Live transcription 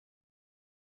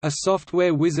A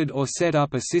software wizard or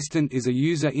setup assistant is a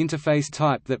user interface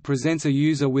type that presents a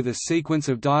user with a sequence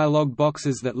of dialog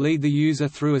boxes that lead the user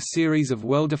through a series of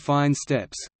well-defined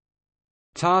steps.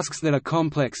 Tasks that are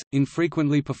complex,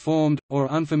 infrequently performed, or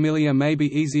unfamiliar may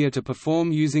be easier to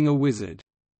perform using a wizard.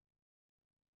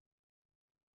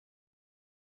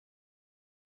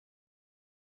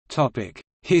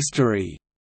 History.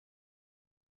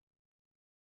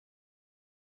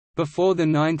 Before the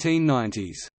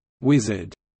 1990s,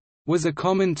 wizard was a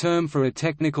common term for a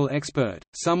technical expert,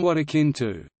 somewhat akin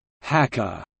to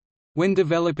hacker. When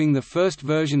developing the first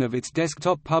version of its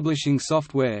desktop publishing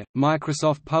software,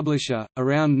 Microsoft Publisher,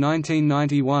 around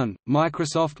 1991,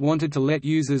 Microsoft wanted to let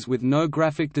users with no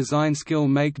graphic design skill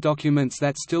make documents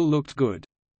that still looked good.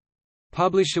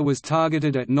 Publisher was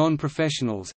targeted at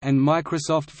non-professionals, and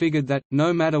Microsoft figured that,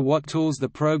 no matter what tools the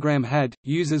program had,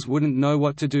 users wouldn't know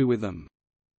what to do with them.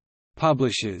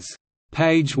 Publishers'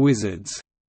 page wizards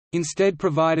instead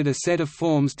provided a set of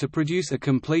forms to produce a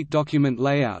complete document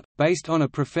layout, based on a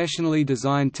professionally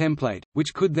designed template,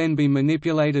 which could then be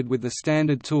manipulated with the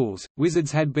standard tools.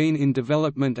 Wizards had been in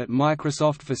development at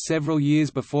Microsoft for several years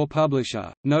before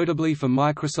Publisher, notably for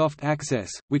Microsoft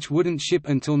Access, which wouldn't ship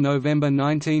until November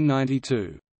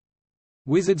 1992.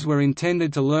 Wizards were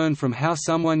intended to learn from how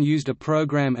someone used a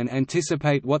program and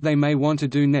anticipate what they may want to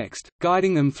do next,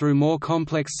 guiding them through more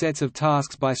complex sets of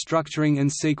tasks by structuring and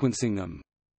sequencing them.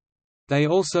 They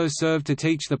also served to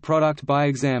teach the product by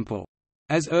example.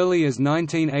 As early as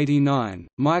 1989,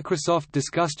 Microsoft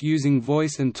discussed using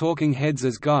voice and talking heads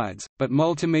as guides, but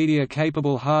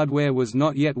multimedia-capable hardware was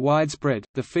not yet widespread.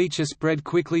 The feature spread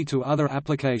quickly to other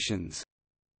applications.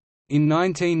 In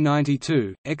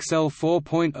 1992, Excel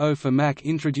 4.0 for Mac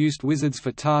introduced wizards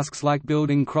for tasks like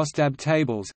building crosstab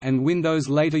tables, and Windows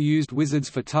later used wizards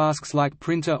for tasks like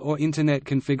printer or Internet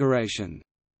configuration.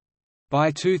 By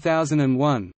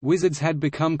 2001, wizards had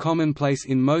become commonplace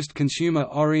in most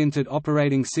consumer-oriented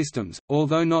operating systems,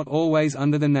 although not always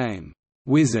under the name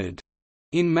wizard.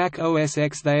 In Mac OS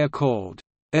X they are called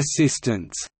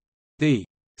assistants. The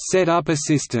setup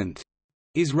assistant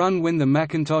is run when the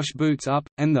Macintosh boots up,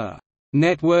 and the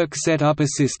network setup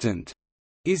assistant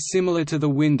is similar to the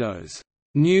Windows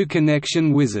new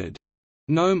connection wizard.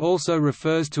 GNOME also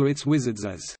refers to its wizards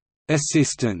as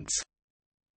assistants.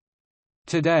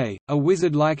 Today, a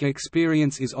wizard-like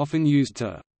experience is often used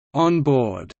to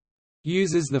onboard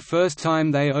users the first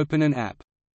time they open an app.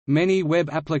 Many web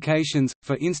applications,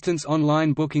 for instance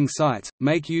online booking sites,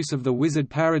 make use of the wizard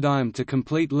paradigm to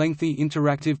complete lengthy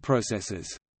interactive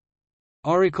processes.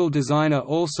 Oracle Designer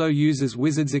also uses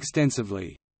wizards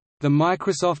extensively. The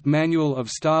Microsoft Manual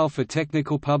of Style for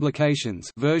Technical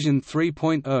Publications version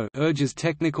 3.0 urges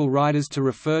technical writers to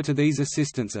refer to these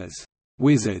assistants as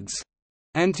wizards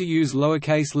and to use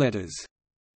lowercase letters.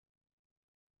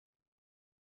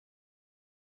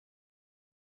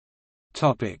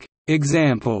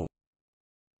 Example.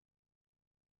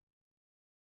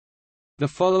 The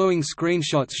following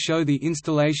screenshots show the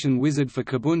installation wizard for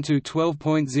Kubuntu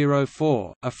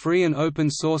 12.04, a free and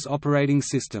open-source operating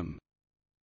system.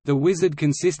 The wizard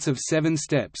consists of 7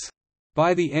 steps.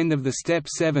 By the end of the step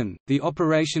 7, the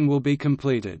operation will be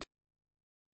completed.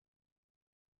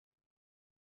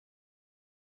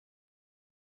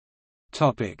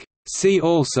 See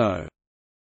also: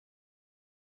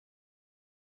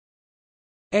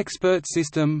 Expert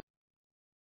system,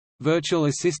 Virtual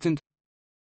assistant,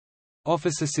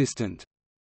 Office assistant.